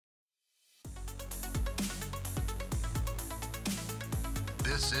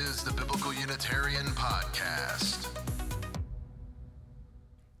This is the Biblical Unitarian Podcast.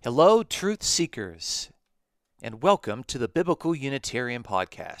 Hello, truth seekers, and welcome to the Biblical Unitarian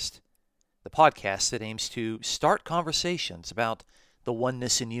Podcast, the podcast that aims to start conversations about the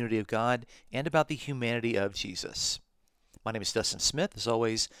oneness and unity of God and about the humanity of Jesus. My name is Dustin Smith. As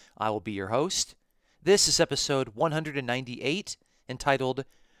always, I will be your host. This is episode 198, entitled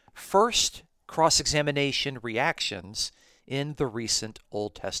First Cross-Examination Reactions in the Recent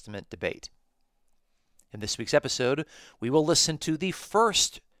Old Testament Debate. In this week's episode, we will listen to the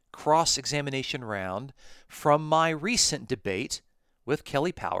first cross-examination round from my recent debate with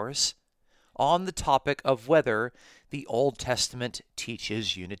Kelly Powers on the topic of whether the Old Testament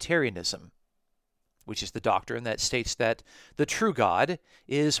teaches Unitarianism, which is the doctrine that states that the true God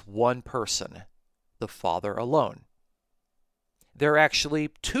is one person, the Father alone. There are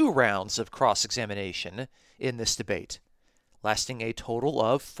actually two rounds of cross-examination in this debate, lasting a total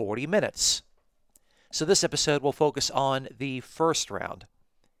of 40 minutes. So this episode will focus on the first round.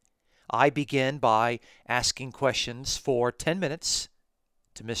 I begin by asking questions for 10 minutes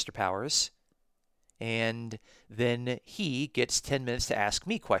to Mr. Powers, and then he gets 10 minutes to ask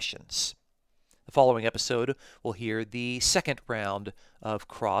me questions. The following episode will hear the second round of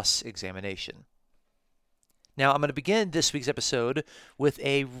cross-examination. Now, I'm going to begin this week's episode with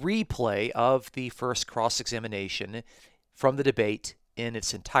a replay of the first cross-examination from the debate in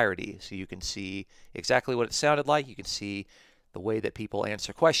its entirety, so you can see exactly what it sounded like. You can see the way that people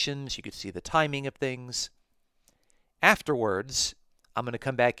answer questions. You can see the timing of things. Afterwards, I'm going to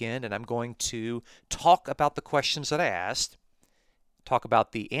come back in and I'm going to talk about the questions that I asked, talk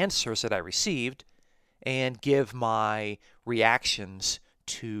about the answers that I received, and give my reactions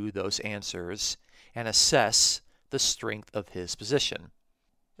to those answers and assess the strength of his position.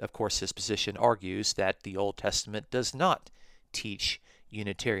 Of course, his position argues that the Old Testament does not teach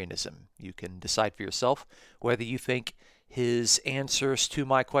Unitarianism. You can decide for yourself whether you think his answers to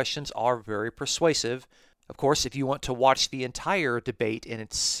my questions are very persuasive. Of course, if you want to watch the entire debate in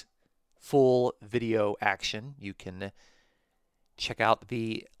its full video action, you can check out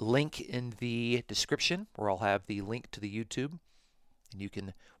the link in the description, where I'll have the link to the YouTube, and you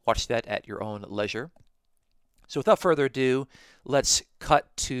can watch that at your own leisure. So without further ado, let's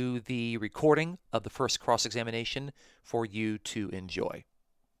cut to the recording of the first cross-examination for you to enjoy.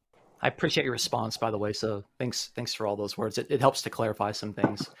 I appreciate your response, by the way, so thanks for all those words. It helps to clarify some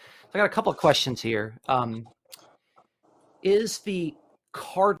things. So I got a couple of questions here. Is the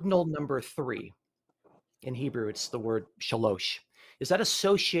cardinal number 3, in Hebrew it's the word shalosh, is that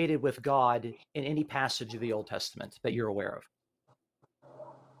associated with God in any passage of the Old Testament that you're aware of?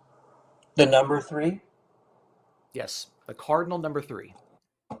 The number 3? Yes, the cardinal number 3.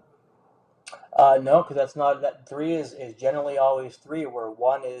 No, because that's not, that 3 is generally always 3, where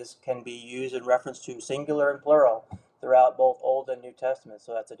 1 can be used in reference to singular and plural throughout both Old and New Testament.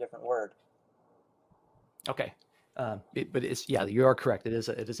 So that's a different word. Okay, but it's, yeah, you are correct. It is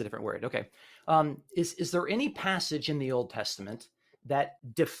a different word. Okay, is there any passage in the Old Testament that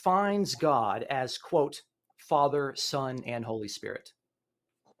defines God as, quote, Father, Son, and Holy Spirit?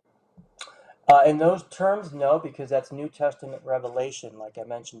 In those terms, no, because that's New Testament revelation, like I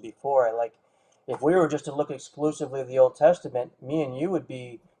mentioned before. Like, if we were just to look exclusively at the Old Testament, me and you would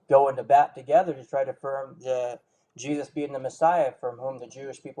be going to bat together to try to affirm Jesus being the Messiah, from whom the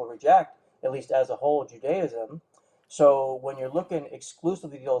Jewish people reject, at least as a whole, Judaism. So when you're looking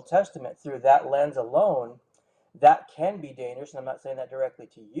exclusively at the Old Testament through that lens alone, that can be dangerous, and I'm not saying that directly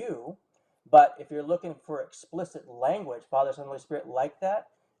to you, but if you're looking for explicit language, Father, Son, Holy Spirit, like that,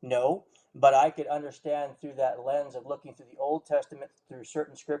 no. But I could understand through that lens of looking through the Old Testament, through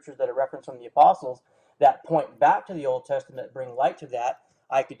certain scriptures that are referenced from the apostles that point back to the Old Testament, bring light to that,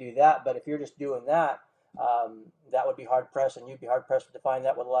 I could do that. But if you're just doing that, that would be hard-pressed, and you'd be hard-pressed to find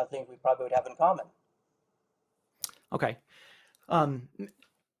that with a lot of things we probably would have in common. Okay.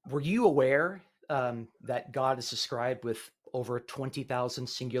 Were you aware that God is described with over 20,000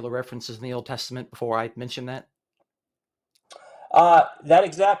 singular references in the Old Testament before I mentioned that? That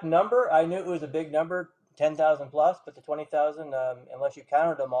exact number, I knew it was a big number, 10,000 plus, but the 20,000, unless you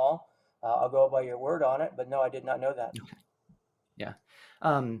counted them all, I'll go by your word on it. But no, I did not know that. Okay. Yeah.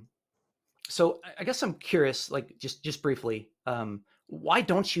 So I guess I'm curious, like just briefly, why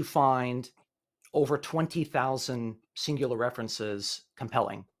don't you find over 20,000 singular references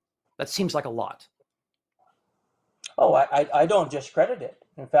compelling? That seems like a lot. Oh, I don't discredit it.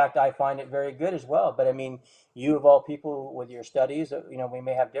 In fact, I find it very good as well. But I mean, you of all people with your studies, we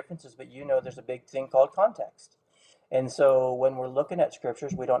may have differences, but there's a big thing called context. And so when we're looking at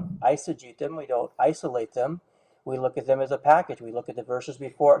scriptures, we don't eisegete them, we don't isolate them. We look at them as a package. We look at the verses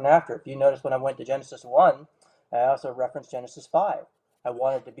before it and after. If you notice when I went to Genesis 1, I also referenced Genesis 5. I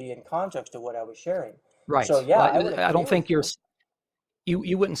wanted to be in context of what I was sharing. So Right. yeah, Well, I would I agree don't with think you.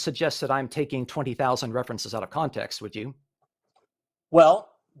 you wouldn't suggest that I'm taking 20,000 references out of context, would you? Well,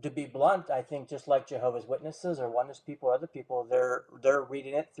 to be blunt, I think just like Jehovah's Witnesses or oneness people or other people, they're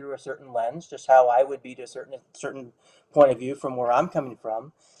reading it through a certain lens, just how I would be to a certain point of view from where I'm coming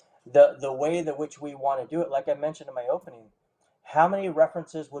from. The way that which we want to do it, like I mentioned in my opening, how many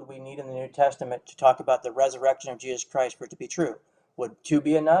references would we need in the New Testament to talk about the resurrection of Jesus Christ for it to be true? Would 2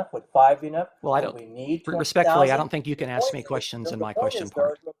 be enough? Would 5 be enough? Well, Would we need respectfully, I 20,000? don't think you The can ask point me is, questions in the my point question is though,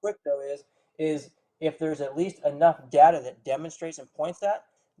 part. real quick though, is if there's at least enough data that demonstrates and points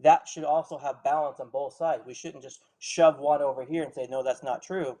that should also have balance on both sides. We shouldn't just shove one over here and say, no, that's not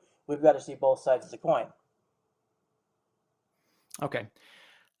true. We've got to see both sides of the coin. Okay.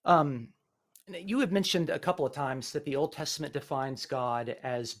 Um, you have mentioned a couple of times that the Old Testament defines God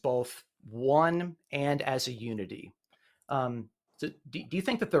as both one and as a unity. So do you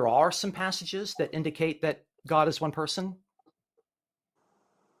think that there are some passages that indicate that God is one person?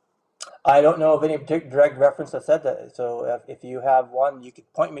 I don't know of any particular direct reference that said that. So if you have one, you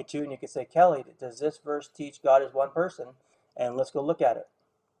could point me to, and you could say, Kelly, does this verse teach God is one person? And let's go look at it.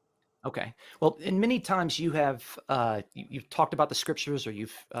 Okay. Well, and many times you have you've talked about the scriptures, or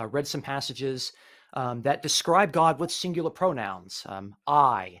you've read some passages that describe God with singular pronouns: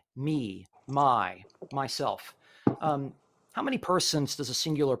 I, me, my, myself. How many persons does a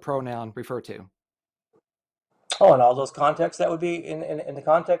singular pronoun refer to? Oh, in all those contexts, that would be in the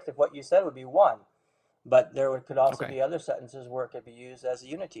context of what you said would be one. But could also Okay. be other sentences where it could be used as a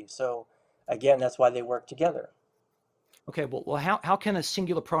unity. So again, that's why they work together. Okay. Well, how can a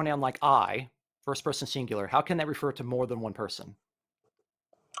singular pronoun like I, first person singular, how can that refer to more than one person?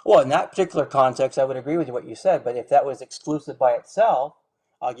 Well, in that particular context, I would agree with what you said. But if that was exclusive by itself,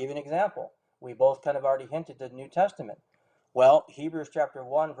 I'll give you an example. We both kind of already hinted to the New Testament. Well, Hebrews chapter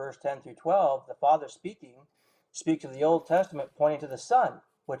 1, verse 10 through 12, the Father speaks of the Old Testament pointing to the Son,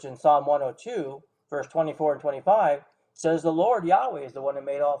 which in Psalm 102, verse 24 and 25, says the Lord Yahweh is the one who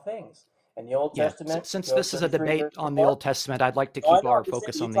made all things. And the Old Yeah. Testament, Since Job this is a 33, debate verse on the 4. Old Testament, I'd like to Oh, I keep know, our I'm just saying,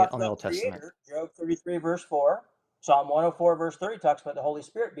 focus you on talked the about Old Testament. Creator, Job 33, verse 4. Psalm 104, verse 30 talks about the Holy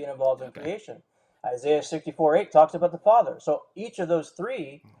Spirit being involved in Okay. creation. Isaiah 64, 8 talks about the Father. So each of those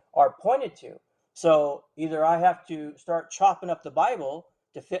three are pointed to. So either I have to start chopping up the Bible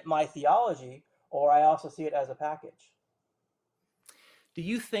to fit my theology, or I also see it as a package. Do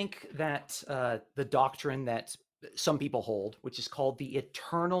you think that the doctrine that some people hold, which is called the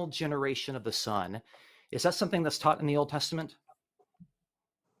eternal generation of the Son, is that something that's taught in the Old Testament?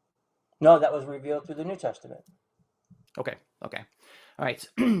 No, that was revealed through the New Testament. Okay. All right.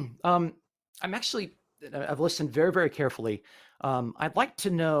 I've listened very, very carefully. I'd like to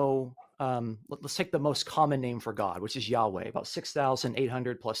know, let's take the most common name for God, which is Yahweh, about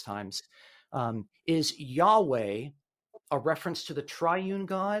 6,800 plus times. Is Yahweh a reference to the triune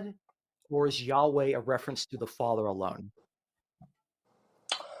God, or is Yahweh a reference to the Father alone?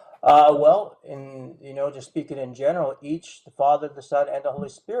 Well, just speaking in general, each, the Father, the Son, and the Holy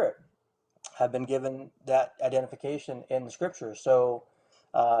Spirit have been given that identification in the scripture. So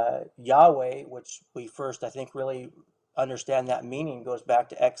Yahweh, which we first, I think, really understand that meaning, goes back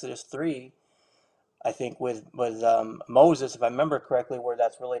to Exodus 3, I think, with Moses, if I remember correctly, where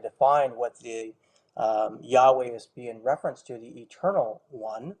that's really defined what the Yahweh is being referenced to, the eternal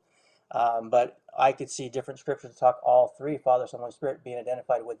one. But I could see different scriptures talk all three, Father, Son, Holy Spirit, being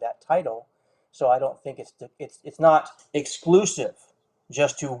identified with that title. So I don't think it's not exclusive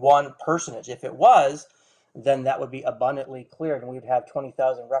just to one personage. If it was, then that would be abundantly clear, and we would have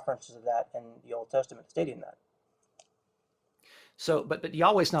 20,000 references of that in the Old Testament stating that. So, but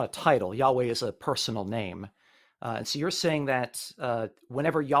Yahweh is not a title. Yahweh is a personal name. And so you're saying that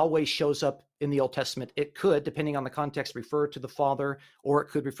whenever Yahweh shows up in the Old Testament, it could, depending on the context, refer to the Father, or it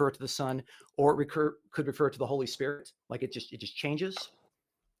could refer to the Son, or it could refer to the Holy Spirit. Like it just changes.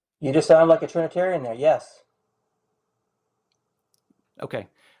 You just sound like a Trinitarian there. Yes. Okay.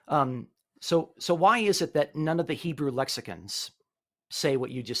 So why is it that none of the Hebrew lexicons say what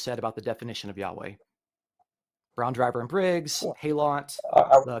you just said about the definition of Yahweh? Brown, Driver, and Briggs, Halot,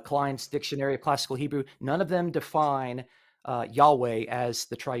 the Klein's Dictionary of Classical Hebrew, none of them define Yahweh as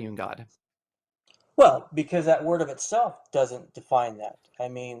the triune God. Well, because that word of itself doesn't define that. I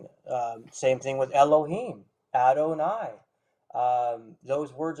mean, same thing with Elohim, Adonai.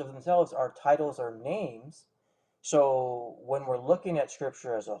 Those words of themselves are titles or names. So when we're looking at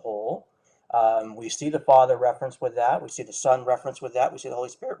Scripture as a whole, we see the Father reference with that. We see the Son reference with that. We see the Holy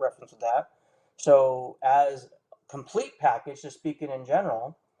Spirit reference with that. So as complete package, just speaking in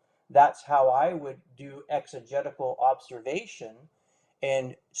general, that's how I would do exegetical observation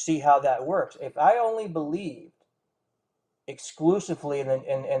and see how that works. If I only believed exclusively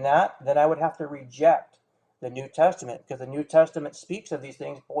in that, then I would have to reject the New Testament, because the New Testament speaks of these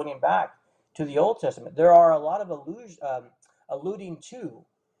things pointing back to the Old Testament. There are a lot of alluding to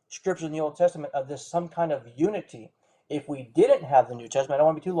scriptures in the Old Testament of this some kind of unity. If we didn't have the New Testament, I don't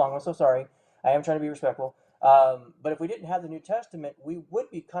want to be too long, I'm so sorry. I am trying to be respectful. But if we didn't have the New Testament, we would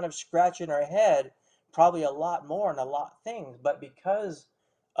be kind of scratching our head probably a lot more on a lot of things. But because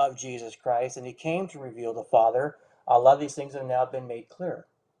of Jesus Christ, and he came to reveal the Father, a lot of these things have now been made clear.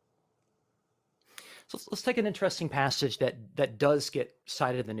 So let's take an interesting passage that does get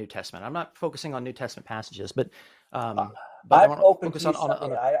cited in the New Testament. I'm not focusing on New Testament passages, but I I'm want open to focus to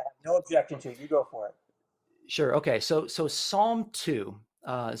on I have no objection to it. You go for it. Sure. Okay. So Psalm 2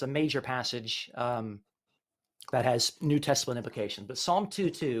 is a major passage that has New Testament implications. But Psalm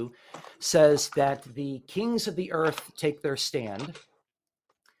 2:2 says that the kings of the earth take their stand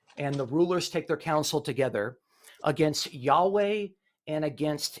and the rulers take their counsel together against Yahweh and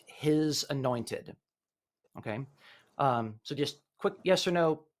against his anointed. Okay. So just quick yes or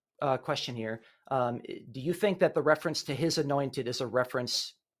no question here. Do you think that the reference to his anointed is a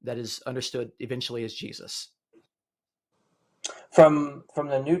reference that is understood eventually as Jesus? From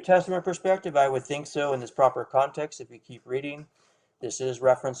the New Testament perspective, I would think so in this proper context. If you keep reading, this is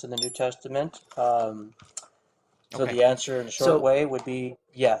referenced in the New Testament. So Okay. the answer in a short way would be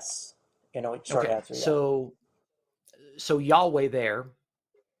yes. Short Okay. answer, yeah. So Yahweh there,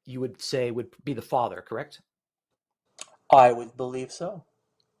 you would say would be the Father, correct? I would believe so.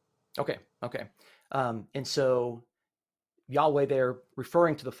 Okay. And so Yahweh there,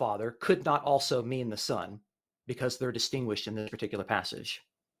 referring to the Father, could not also mean the Son, because they're distinguished in this particular passage.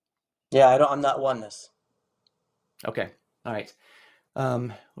 Yeah, I'm not oneness. Okay. All right. What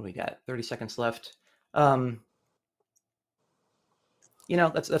do we got? 30 seconds left. That's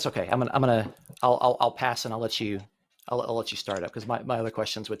okay. I'll pass and I'll let you start up, because my other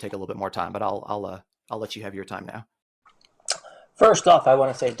questions would take a little bit more time, but I'll let you have your time now. First off, I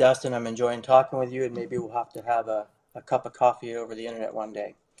want to say, Dustin, I'm enjoying talking with you, and maybe we'll have to have a cup of coffee over the internet one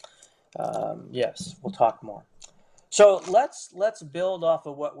day. Yes, we'll talk more. So let's build off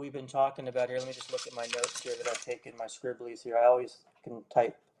of what we've been talking about here. Let me just look at my notes here that I've taken, my scribblies here. I always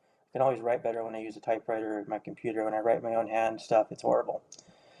can always write better when I use a typewriter or my computer. When I write my own hand stuff, it's horrible.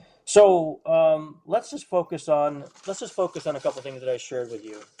 So let's just focus on a couple things that I shared with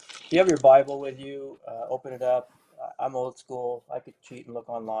you. If you have your Bible with you, open it up. I'm old school. I could cheat and look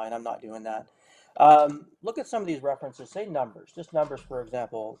online. I'm not doing that. Look at some of these references. Say numbers, just numbers, for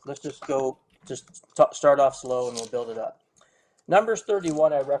example. Let's just start off slow and we'll build it up. Numbers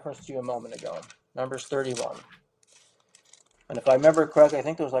 31, I referenced to you a moment ago. Numbers 31. And if I remember correctly, I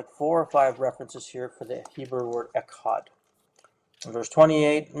think there was like 4 or 5 references here for the Hebrew word echad. Verse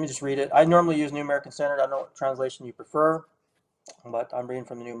 28, let me just read it. I normally use New American Standard. I don't know what translation you prefer, but I'm reading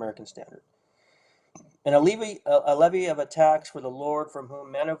from the New American Standard. And a levy of attacks for the Lord, from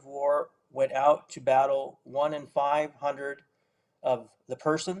whom men of war went out to battle, 1 in 500 of the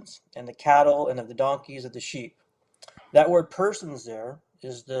persons, and the cattle, and of the donkeys, of the sheep. That word persons there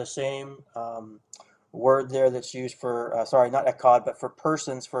is the same word there that's used for, not echad, but for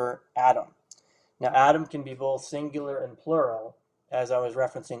persons for Adam. Now, Adam can be both singular and plural, as I was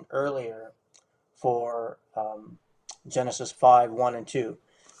referencing earlier for Genesis 5, 1 and 2.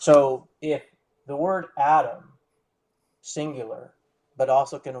 So if the word Adam, singular, but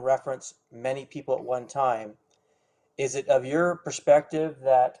also can reference many people at one time, is it of your perspective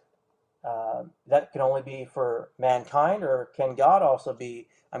that that can only be for mankind, or can God also be?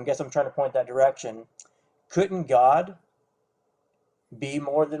 I guess I'm trying to point that direction. Couldn't God be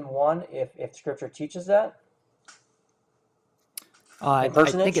more than one if Scripture teaches that? I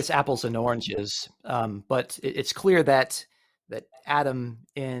think it's apples and oranges, but it's clear that Adam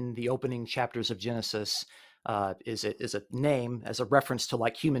in the opening chapters of Genesis is a name as a reference to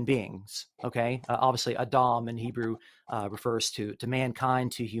like human beings. Okay, obviously Adam in Hebrew refers to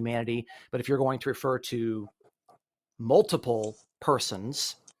mankind, to humanity. But if you're going to refer to multiple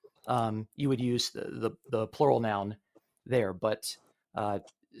persons, you would use the plural noun there. But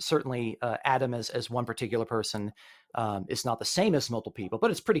certainly Adam as one particular person is not the same as multiple people. But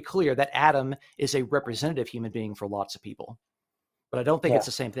it's pretty clear that Adam is a representative human being for lots of people. But I don't think it's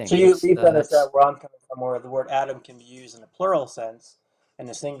the same thing. So you understand where I'm coming from, where the word Adam can be used in a plural sense, and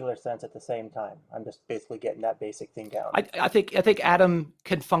the singular sense at the same time. I'm just basically getting that basic thing down. I think Adam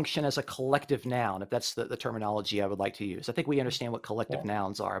can function as a collective noun, if that's the terminology I would like to use. I think we understand what collective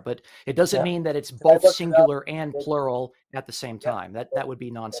nouns are, but it doesn't mean that it's both singular and plural at the same time. That would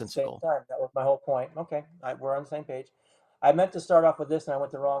be nonsensical. At the same time. That was my whole point. Okay, we're on the same page. I meant to start off with this, and I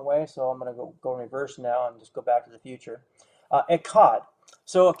went the wrong way, so I'm going to go in reverse now and just go back to the future. Echad.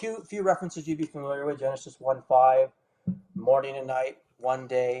 So a few references you'd be familiar with: Genesis 1:5, morning and night, one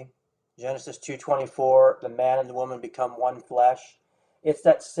day. Genesis 2:24, the man and the woman become one flesh. It's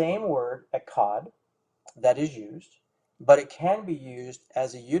that same word, echad, that is used, but it can be used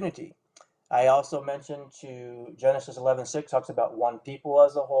as a unity. I also mentioned to Genesis 11:6 talks about one people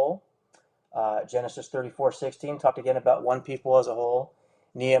as a whole. Genesis 34:16 talked again about one people as a whole.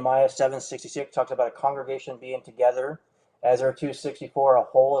 Nehemiah 7:66 talks about a congregation being together. Ezra 2:64, a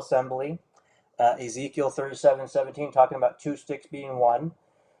whole assembly. Ezekiel 37:17 talking about two sticks being one.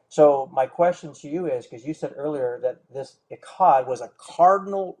 So my question to you is, because you said earlier that this echad was a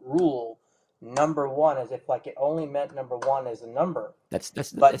cardinal rule, number one, as if like it only meant number one as a number.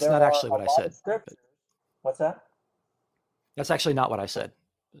 That's not actually what I said. What's that? That's actually not what I said.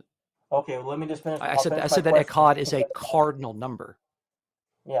 Okay, well, let me just finish. I said that echad is a cardinal number.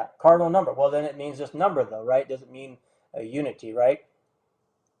 Yeah, cardinal number. Well, then it means just number, though, right? Doesn't mean a unity, right?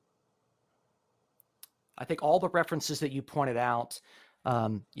 I think all the references that you pointed out,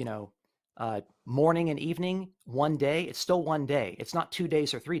 morning and evening, one day, it's still one day. It's not 2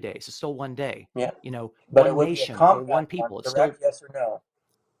 days or 3 days. It's still one day. Yeah. But one nation or one people. It's correct, yes or no?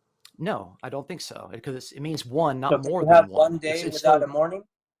 No, I don't think so, because it means one, not So more can than you have one. one day without a morning?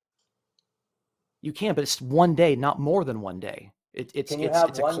 You can, but it's one day, not more than one day. It's a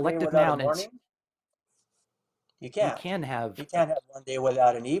collective noun. You can't. You can't have 1 day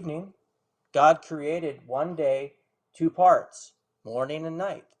without an evening. God created 1 day, 2 parts, morning and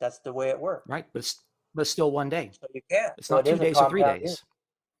night. That's the way it works. Right, but it's still 1 day. So you can't. It's not 2 days or 3 days.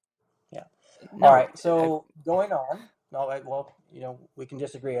 Yeah. No, all right. So going on. No, well, we can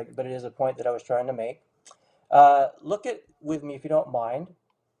disagree, but it is a point that I was trying to make. Look at with me, if you don't mind.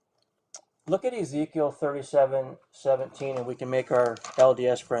 Look at Ezekiel 37:17, and we can make our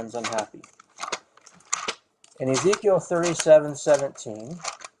LDS friends unhappy. In Ezekiel 37:17,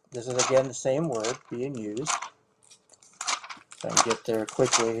 this is again the same word being used. So I can get there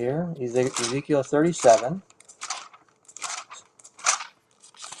quickly here. Ezekiel 37.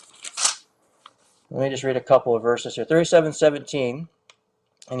 Let me just read a couple of verses here. 37:17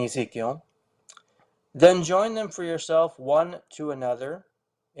 in Ezekiel. Then join them for yourself one to another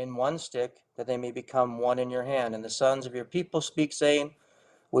in one stick, that they may become one in your hand. And the sons of your people speak, saying,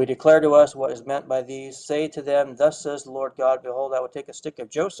 we declare to us what is meant by these. Say to them, thus says the Lord God, behold, I will take a stick of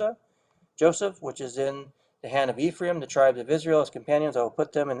Joseph, which is in the hand of Ephraim, the tribes of Israel, as companions. I will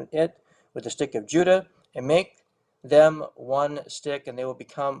put them in it with the stick of Judah, and make them one stick, and they will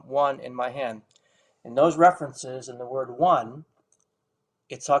become one in my hand. In those references, in the word one,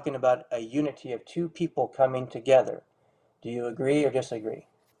 it's talking about a unity of two people coming together. Do you agree or disagree?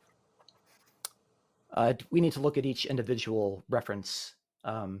 We need to look at each individual reference.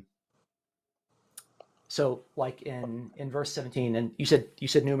 So, like in verse 17, and you said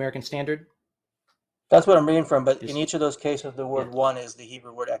New American Standard. That's what I'm reading from. But in each of those cases, the word one is the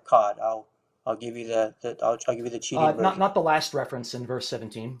Hebrew word echad. I'll give you I'll give you the cheating version. Not the last reference in verse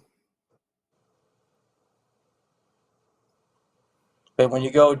 17. But when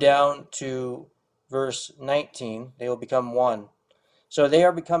you go down to verse 19, they will become one. So they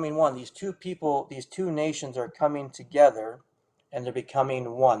are becoming one. These two people, these two nations are coming together, and they're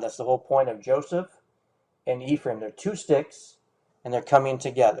becoming one. That's the whole point of Joseph and Ephraim. They're two sticks, and they're coming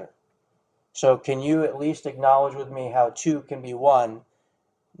together. So can you at least acknowledge with me how two can be one,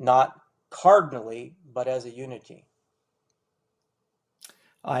 not cardinally, but as a unity?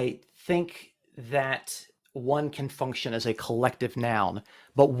 I think that one can function as a collective noun,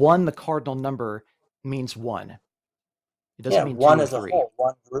 but one, the cardinal number, means one. It doesn't mean one two or as a three. whole,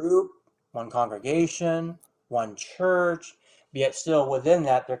 one group, one congregation, one church, yet still within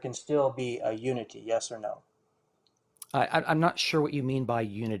that there can still be a unity, yes or no? I'm not sure what you mean by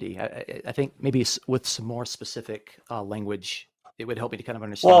unity. I think maybe with some more specific language, it would help me to kind of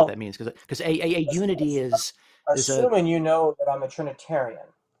understand what that means. Because a unity is... Assuming you know that I'm a Trinitarian,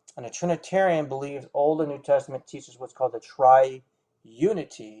 and a Trinitarian believes Old and New Testament teaches what's called the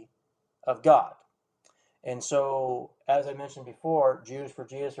tri-unity of God. And so, as I mentioned before, Jews for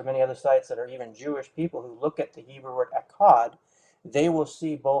Jesus, or many other sites that are even Jewish people who look at the Hebrew word echad, they will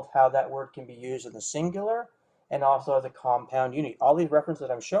see both how that word can be used in the singular and also as a compound unity. All these references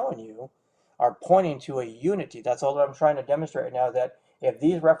that I'm showing you are pointing to a unity. That's all that I'm trying to demonstrate right now, that if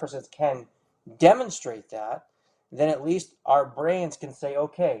these references can demonstrate that, then at least our brains can say,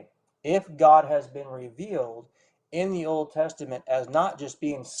 okay, if God has been revealed in the Old Testament as not just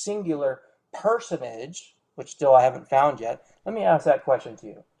being singular personage, which still I haven't found yet, let me ask that question to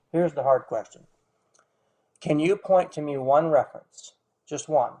you. Here's the hard question. Can you point to me one reference, just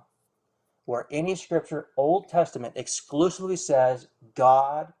one, where any scripture, Old Testament, exclusively says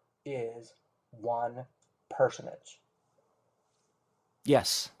God is one personage?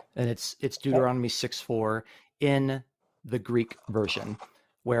 Yes, and it's Deuteronomy 6:4 in the Greek version,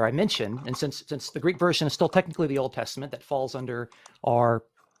 where I mentioned, and since the Greek version is still technically the Old Testament, that falls under our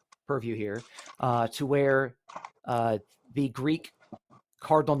purview here, to where the Greek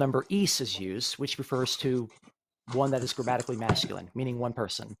cardinal number is used, which refers to one that is grammatically masculine, meaning one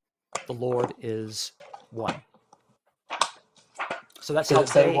person. The Lord is one. So that's Does how it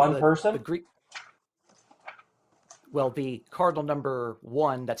say they, one person? the Greek. Well, the cardinal number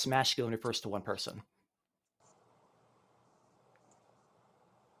 1 that's masculine refers to one person.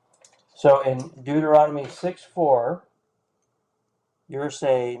 So in Deuteronomy 6:4, you're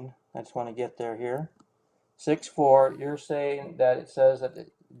saying, I just want to get there here. 6:4, you're saying that it says that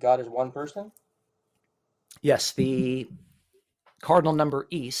God is one person? Yes, the cardinal number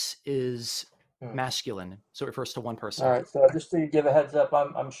is masculine, so it refers to one person. All right, so just to give a heads up,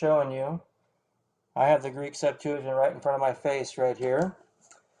 I'm showing you. I have the Greek Septuagint right in front of my face right here.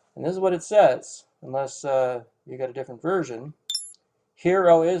 And this is what it says, unless you got a different version. Hear,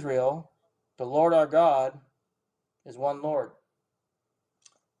 O Israel, the Lord our God is one Lord.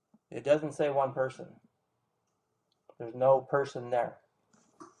 It doesn't say one person. There's no person there.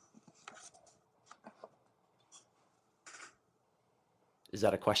 Is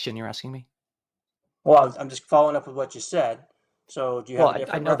that a question you're asking me? Well, I'm just following up with what you said. So do you have a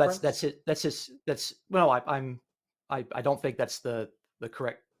different I know reference? that's it. I don't think that's the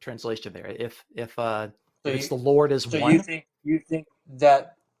correct translation there. If it's the Lord is So one. you think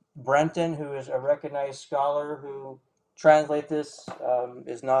that Brenton, who is a recognized scholar who translate this,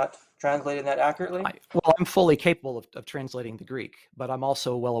 is not translating that accurately? I'm fully capable of translating the Greek, but I'm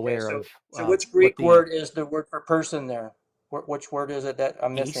also well aware of. So which Greek word is the word for person there? Which word is it that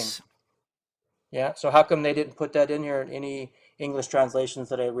I'm missing? Yeah. So how come they didn't put that in here in any English translations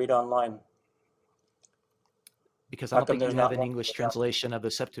that I read online? Because I don't think you have an English translation of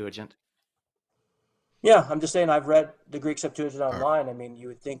the Septuagint. Yeah, I'm just saying I've read the Greek Septuagint online. I mean, you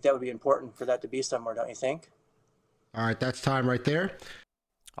would think that would be important for that to be somewhere, don't you think? All right, that's time right there.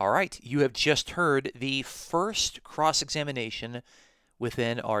 All right, you have just heard the first cross-examination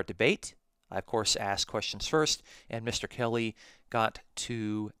within our debate. I, of course, asked questions first, and Mr. Kelly got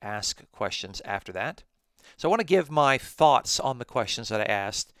to ask questions after that. So I want to give my thoughts on the questions that I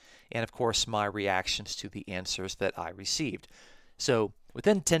asked, and of course, my reactions to the answers that I received. So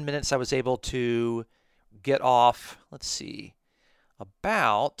within 10 minutes, I was able to get off,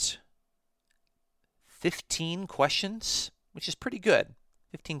 about 15 questions, which is pretty good.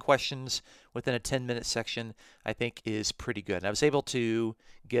 15 questions within a 10-minute section, I think, is pretty good. And I was able to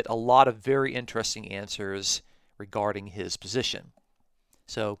get a lot of very interesting answers regarding his position.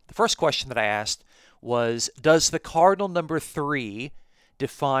 So the first question that I asked was, does the cardinal number 3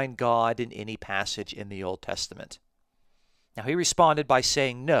 define God in any passage in the Old Testament? Now, he responded by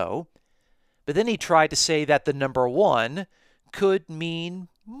saying no, but then he tried to say that the number 1 could mean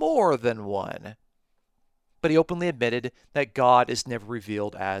more than 1. But he openly admitted that God is never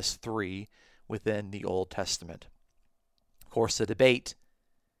revealed as 3 within the Old Testament. Of course, the debate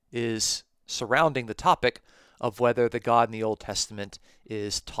is surrounding the topic of whether the God in the Old Testament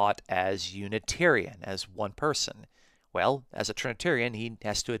is taught as Unitarian, as one person. Well, as a Trinitarian, he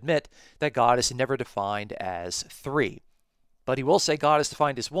has to admit that God is never defined as 3. But he will say God is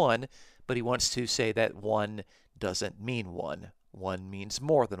defined as 1, but he wants to say that 1 doesn't mean 1. 1 means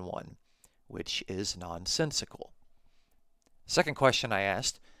more than 1. Which is nonsensical. Second question I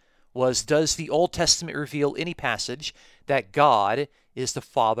asked was, does the Old Testament reveal any passage that God is the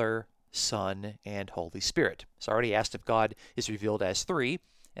Father, Son, and Holy Spirit? So I already asked if God is revealed as 3,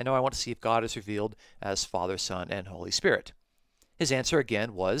 and now I want to see if God is revealed as Father, Son, and Holy Spirit. His answer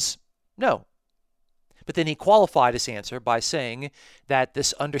again was no. But then he qualified his answer by saying that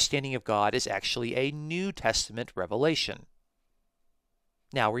this understanding of God is actually a New Testament revelation.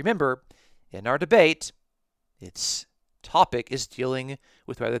 Now remember, in our debate, its topic is dealing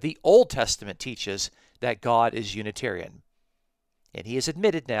with whether the Old Testament teaches that God is Unitarian. And he has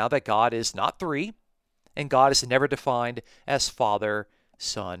admitted now that God is not 3, and God is never defined as Father,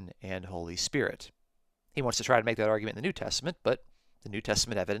 Son, and Holy Spirit. He wants to try to make that argument in the New Testament, but the New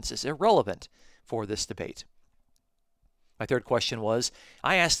Testament evidence is irrelevant for this debate. My third question was,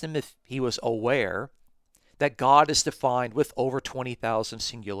 I asked him if he was aware that God is defined with over 20,000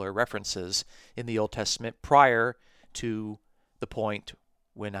 singular references in the Old Testament prior to the point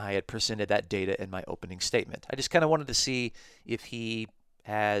when I had presented that data in my opening statement. I just kind of wanted to see if he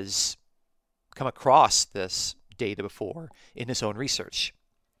has come across this data before in his own research.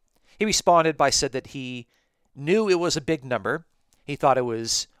 He responded by said that he knew it was a big number. He thought it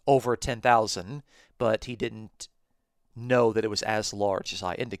was over 10,000, but he didn't know that it was as large as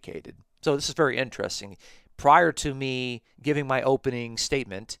I indicated. So this is very interesting. Prior to me giving my opening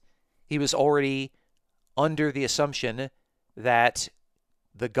statement, he was already under the assumption that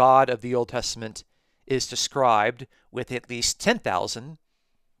the God of the Old Testament is described with at least 10,000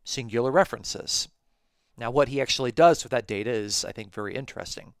 singular references. Now, what he actually does with that data is, I think, very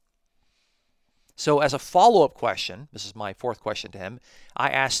interesting. So as a follow-up question, this is my fourth question to him, I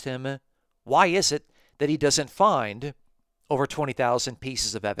asked him, why is it that he doesn't find over 20,000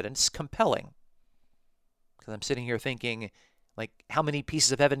 pieces of evidence compelling? Because I'm sitting here thinking, like, how many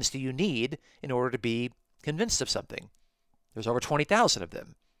pieces of evidence do you need in order to be convinced of something? There's over 20,000 of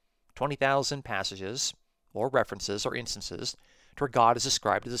them. 20,000 passages or references or instances to where God is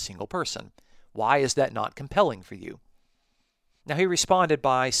described as a single person. Why is that not compelling for you? Now, he responded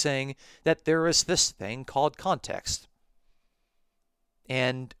by saying that there is this thing called context.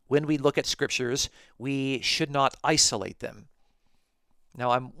 And when we look at scriptures, we should not isolate them.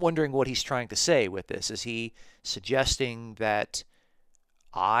 Now, I'm wondering what he's trying to say with this. Is he suggesting that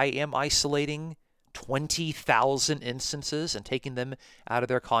I am isolating 20,000 instances and taking them out of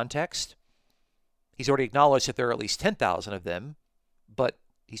their context? He's already acknowledged that there are at least 10,000 of them, but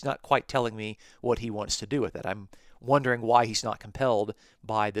he's not quite telling me what he wants to do with it. I'm wondering why he's not compelled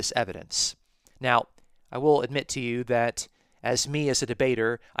by this evidence. Now, I will admit to you that as a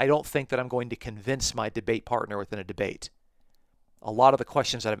debater, I don't think that I'm going to convince my debate partner within a debate. A lot of the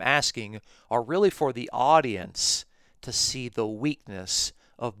questions that I'm asking are really for the audience to see the weakness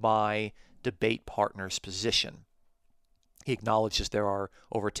of my debate partner's position. He acknowledges there are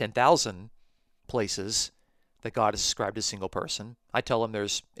over 10,000 places that God is described as a single person. I tell him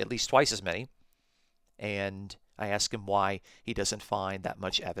there's at least twice as many, and I ask him why he doesn't find that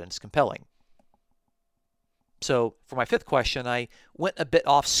much evidence compelling. So for my fifth question, I went a bit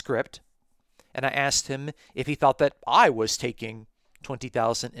off script, and I asked him if he thought that I was taking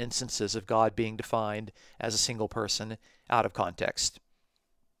 20,000 instances of God being defined as a single person out of context.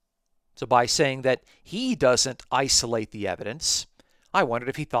 So by saying that he doesn't isolate the evidence, I wondered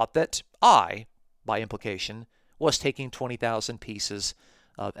if he thought that I, by implication, was taking 20,000 pieces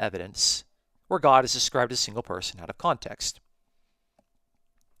of evidence where God is described as a single person out of context.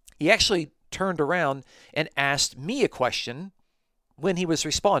 He actually turned around and asked me a question when he was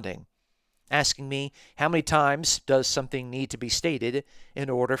responding, asking me how many times does something need to be stated in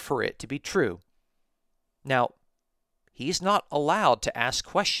order for it to be true. Now, he's not allowed to ask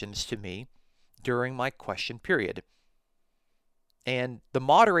questions to me during my question period. And the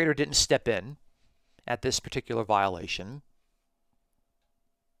moderator didn't step in at this particular violation,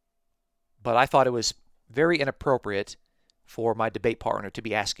 but I thought it was very inappropriate for my debate partner to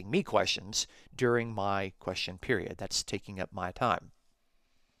be asking me questions during my question period. That's taking up my time.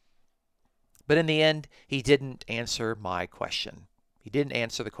 But in the end, he didn't answer my question. He didn't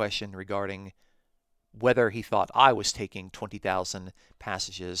answer the question regarding whether he thought I was taking 20,000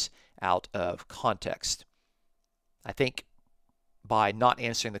 passages out of context. I think by not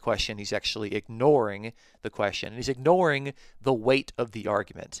answering the question, he's actually ignoring the question. He's ignoring the weight of the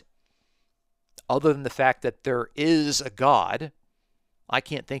argument. Other than the fact that there is a God, I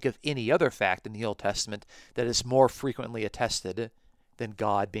can't think of any other fact in the Old Testament that is more frequently attested than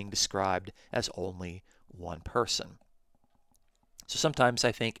God being described as only one person. So sometimes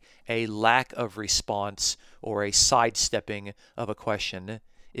I think a lack of response or a sidestepping of a question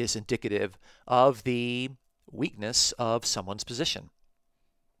is indicative of the weakness of someone's position.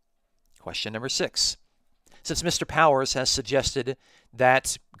 Question number 6. Since Mr. Powers has suggested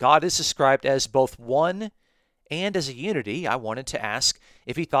that God is described as both one and as a unity, I wanted to ask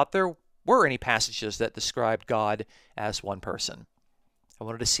if he thought there were any passages that described God as one person. I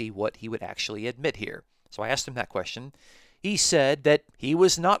wanted to see what he would actually admit here. So I asked him that question. He said that he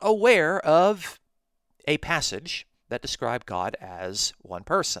was not aware of a passage that described God as one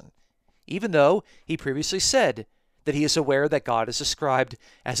person, even though he previously said that he is aware that God is described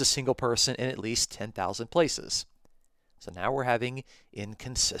as a single person in at least 10,000 places. So now we're having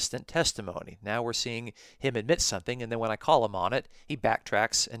inconsistent testimony. Now we're seeing him admit something, and then when I call him on it, he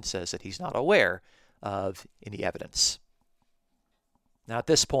backtracks and says that he's not aware of any evidence. Now at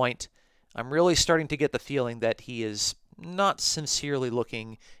this point, I'm really starting to get the feeling that he is not sincerely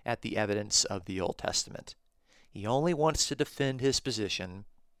looking at the evidence of the Old Testament. He only wants to defend his position,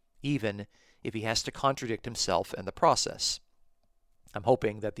 even if he has to contradict himself in the process. I'm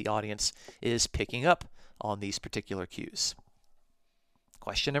hoping that the audience is picking up on these particular cues.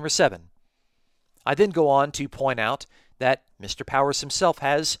 Question number 7. I then go on to point out that Mr. Powers himself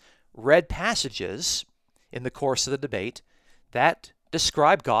has read passages in the course of the debate that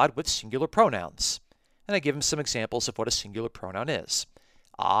describe God with singular pronouns. And I give him some examples of what a singular pronoun is.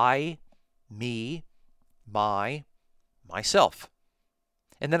 I, me, my, myself.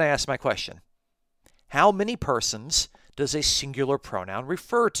 And then I ask my question. How many persons does a singular pronoun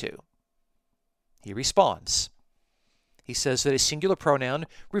refer to? He responds. He says that a singular pronoun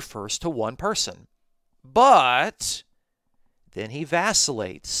refers to one person. But then he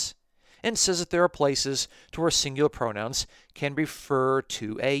vacillates and says that there are places to where singular pronouns can refer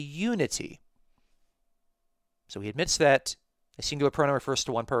to a unity. So he admits that a singular pronoun refers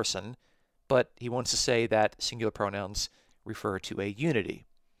to one person, but he wants to say that singular pronouns refer to a unity.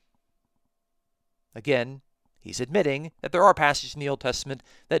 Again, he's admitting that there are passages in the Old Testament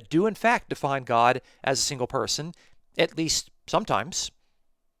that do in fact define God as a single person, at least sometimes.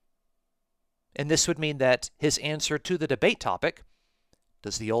 And this would mean that his answer to the debate topic,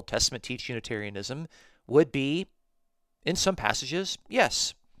 does the Old Testament teach Unitarianism, would be, in some passages,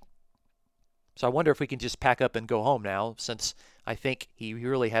 yes. So I wonder if we can just pack up and go home now, since I think he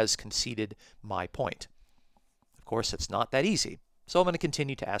really has conceded my point. Of course, it's not that easy. So I'm going to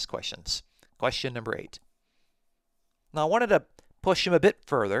continue to ask questions. Question number 8. Now, I wanted to push him a bit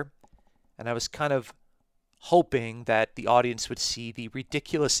further, and I was kind of hoping that the audience would see the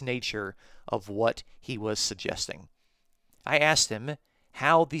ridiculous nature of what he was suggesting. I asked him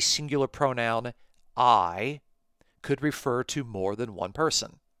how the singular pronoun I could refer to more than one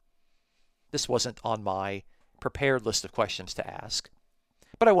person. This wasn't on my prepared list of questions to ask,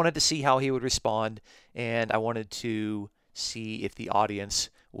 but I wanted to see how he would respond, and I wanted to see if the audience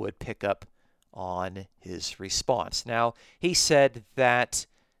would pick up on his response. Now, he said that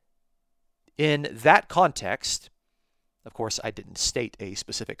in that context, of course, I didn't state a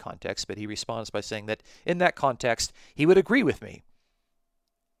specific context, but he responds by saying that in that context, he would agree with me.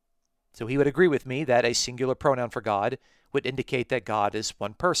 So he would agree with me that a singular pronoun for God would indicate that God is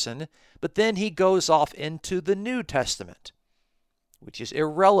one person, but then he goes off into the New Testament, which is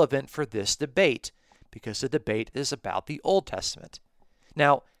irrelevant for this debate, because the debate is about the Old Testament.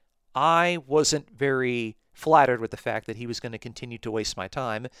 Now, I wasn't very flattered with the fact that he was going to continue to waste my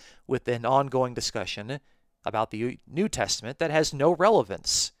time with an ongoing discussion about the New Testament that has no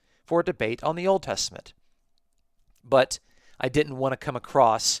relevance for a debate on the Old Testament. But I didn't want to come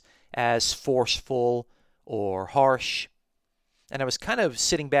across as forceful or harsh, and I was kind of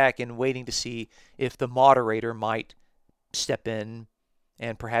sitting back and waiting to see if the moderator might step in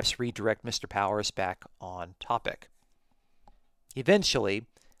and perhaps redirect Mr. Powers back on topic. Eventually,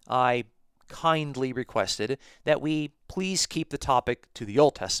 I kindly requested that we please keep the topic to the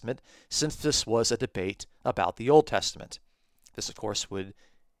Old Testament, since this was a debate about the Old Testament. This, of course, would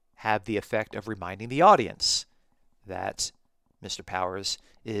have the effect of reminding the audience that Mr. Powers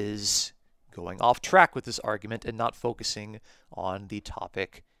is going off track with this argument and not focusing on the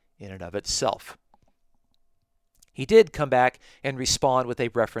topic in and of itself. He did come back and respond with a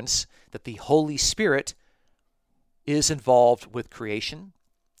reference that the Holy Spirit is involved with creation,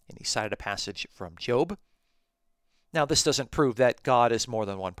 and he cited a passage from Job. Now, this doesn't prove that God is more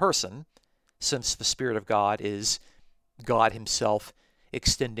than one person, since the Spirit of God is God himself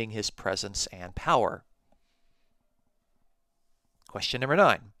extending his presence and power. Question number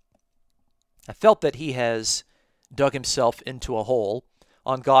 9. I felt that he has dug himself into a hole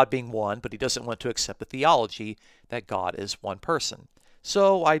on God being one, but he doesn't want to accept the theology that God is one person.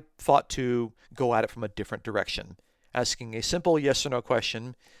 So I thought to go at it from a different direction, asking a simple yes or no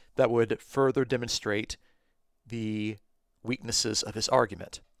question that would further demonstrate the weaknesses of his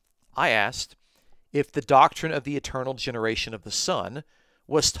argument. I asked if the doctrine of the eternal generation of the Son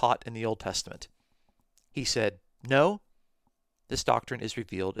was taught in the Old Testament. He said, no, this doctrine is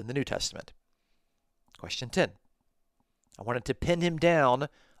revealed in the New Testament. Question 10. I wanted to pin him down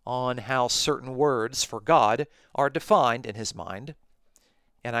on how certain words for God are defined in his mind,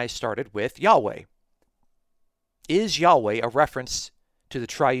 and I started with Yahweh. Is Yahweh a reference to the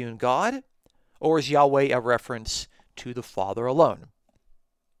triune God, or is Yahweh a reference to the Father alone?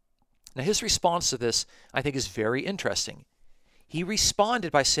 Now, his response to this, I think, is very interesting. He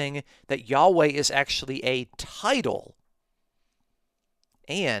responded by saying that Yahweh is actually a title,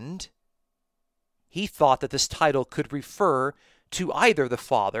 and he thought that this title could refer to either the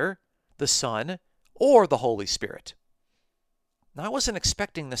Father, the Son, or the Holy Spirit. Now, I wasn't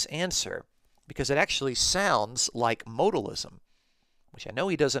expecting this answer because it actually sounds like modalism, which I know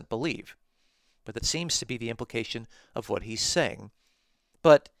he doesn't believe, but that seems to be the implication of what he's saying.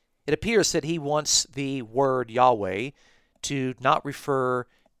 But it appears that he wants the word Yahweh to not refer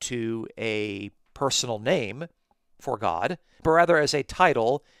to a personal name for God, but rather as a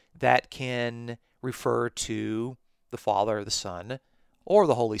title that can refer to the Father, the Son, or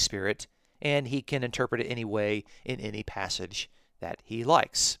the Holy Spirit, and he can interpret it any way in any passage that he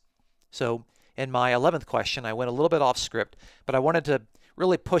likes. So in my 11th question, I went a little bit off script, but I wanted to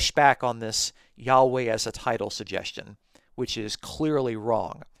really push back on this Yahweh as a title suggestion, which is clearly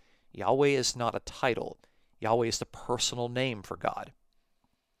wrong. Yahweh is not a title. Yahweh is the personal name for God.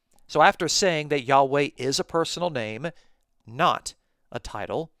 So after saying that Yahweh is a personal name, not a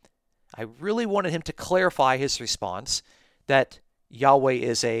title, I really wanted him to clarify his response that Yahweh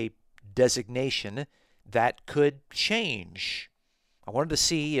is a designation that could change. I wanted to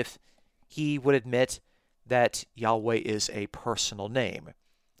see if he would admit that Yahweh is a personal name,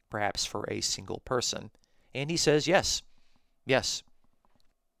 perhaps for a single person. And he says yes. Yes.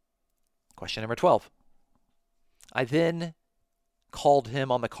 Question number 12. I then called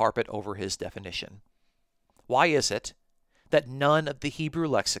him on the carpet over his definition. Why is it that none of the Hebrew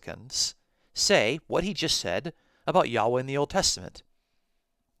lexicons say what he just said about Yahweh in the Old Testament?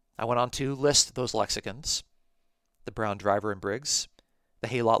 I went on to list those lexicons: the Brown, Driver, and Briggs, the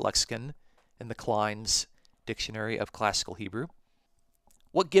Halot lexicon, and the Klein's Dictionary of Classical Hebrew.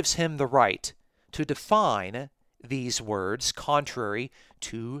 What gives him the right to define these words contrary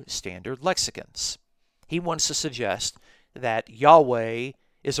to standard lexicons? He wants to suggest that Yahweh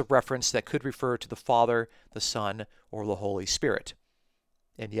is a reference that could refer to the Father, the Son, or the Holy Spirit.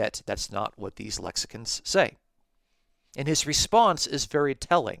 And yet, that's not what these lexicons say. And his response is very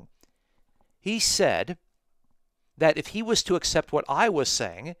telling. He said that if he was to accept what I was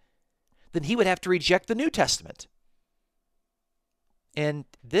saying, then he would have to reject the New Testament. And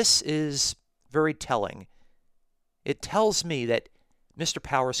this is very telling. It tells me that Mr.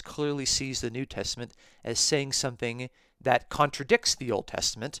 Powers clearly sees the New Testament as saying something that contradicts the Old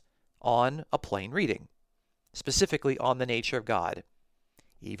Testament on a plain reading, specifically on the nature of God,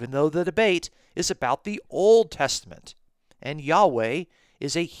 even though the debate is about the Old Testament, and Yahweh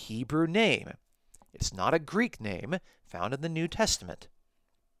is a Hebrew name. It's not a Greek name found in the New Testament.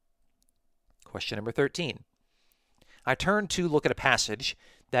 Question number 13. I turned to look at a passage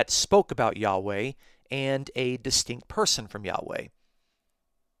that spoke about Yahweh and a distinct person from Yahweh,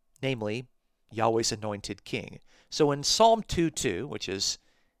 namely Yahweh's anointed king. So in Psalm 2:2, which is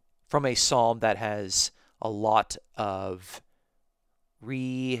from a psalm that has a lot of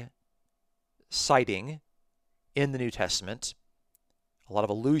reciting in the New Testament, a lot of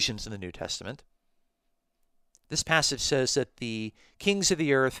allusions in the New Testament, this passage says that the kings of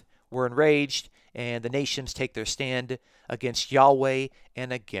the earth were enraged and the nations take their stand against Yahweh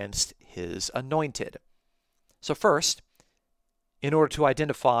and against his anointed. So first, in order to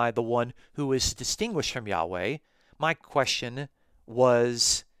identify the one who is distinguished from Yahweh, my question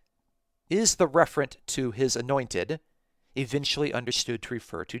was, is the referent to his anointed eventually understood to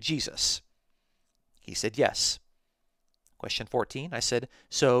refer to Jesus? He said yes. Question 14, I said,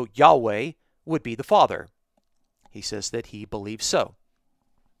 so Yahweh would be the Father. He says that he believes so.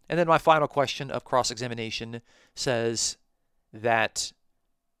 And then my final question of cross-examination says that,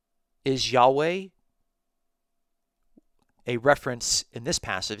 is Yahweh a reference in this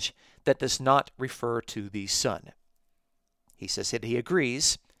passage that does not refer to the Son? He says that he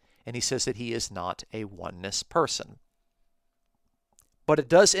agrees, and he says that he is not a oneness person. But it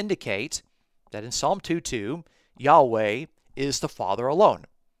does indicate that in Psalm 2:2, Yahweh is the Father alone.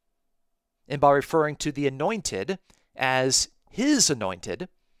 And by referring to the anointed as his anointed,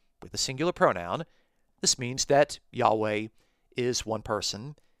 with a singular pronoun, this means that Yahweh is one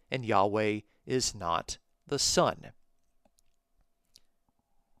person, and Yahweh is not the Son.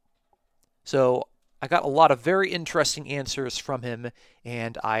 So I got a lot of very interesting answers from him,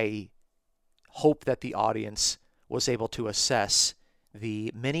 and I hope that the audience was able to assess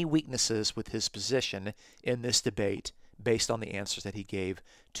the many weaknesses with his position in this debate based on the answers that he gave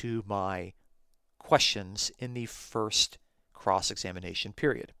to my questions in the first cross-examination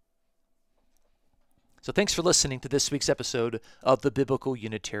period. So thanks for listening to this week's episode of the Biblical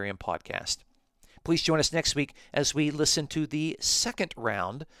Unitarian Podcast. Please join us next week as we listen to the second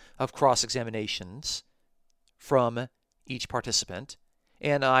round of cross-examinations from each participant,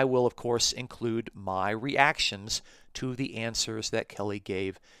 and I will, of course, include my reactions to the answers that Kelly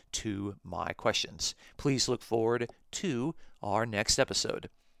gave to my questions. Please look forward to our next episode.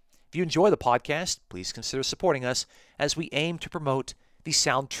 If you enjoy the podcast, please consider supporting us as we aim to promote the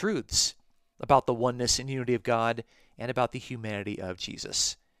sound truths about the oneness and unity of God and about the humanity of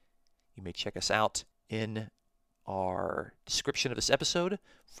Jesus. You may check us out in our description of this episode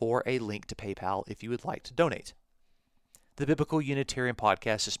for a link to PayPal if you would like to donate. The Biblical Unitarian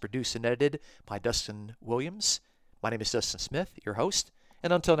Podcast is produced and edited by Dustin Williams. My name is Dustin Smith, your host,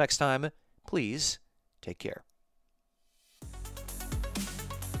 and until next time, please take care.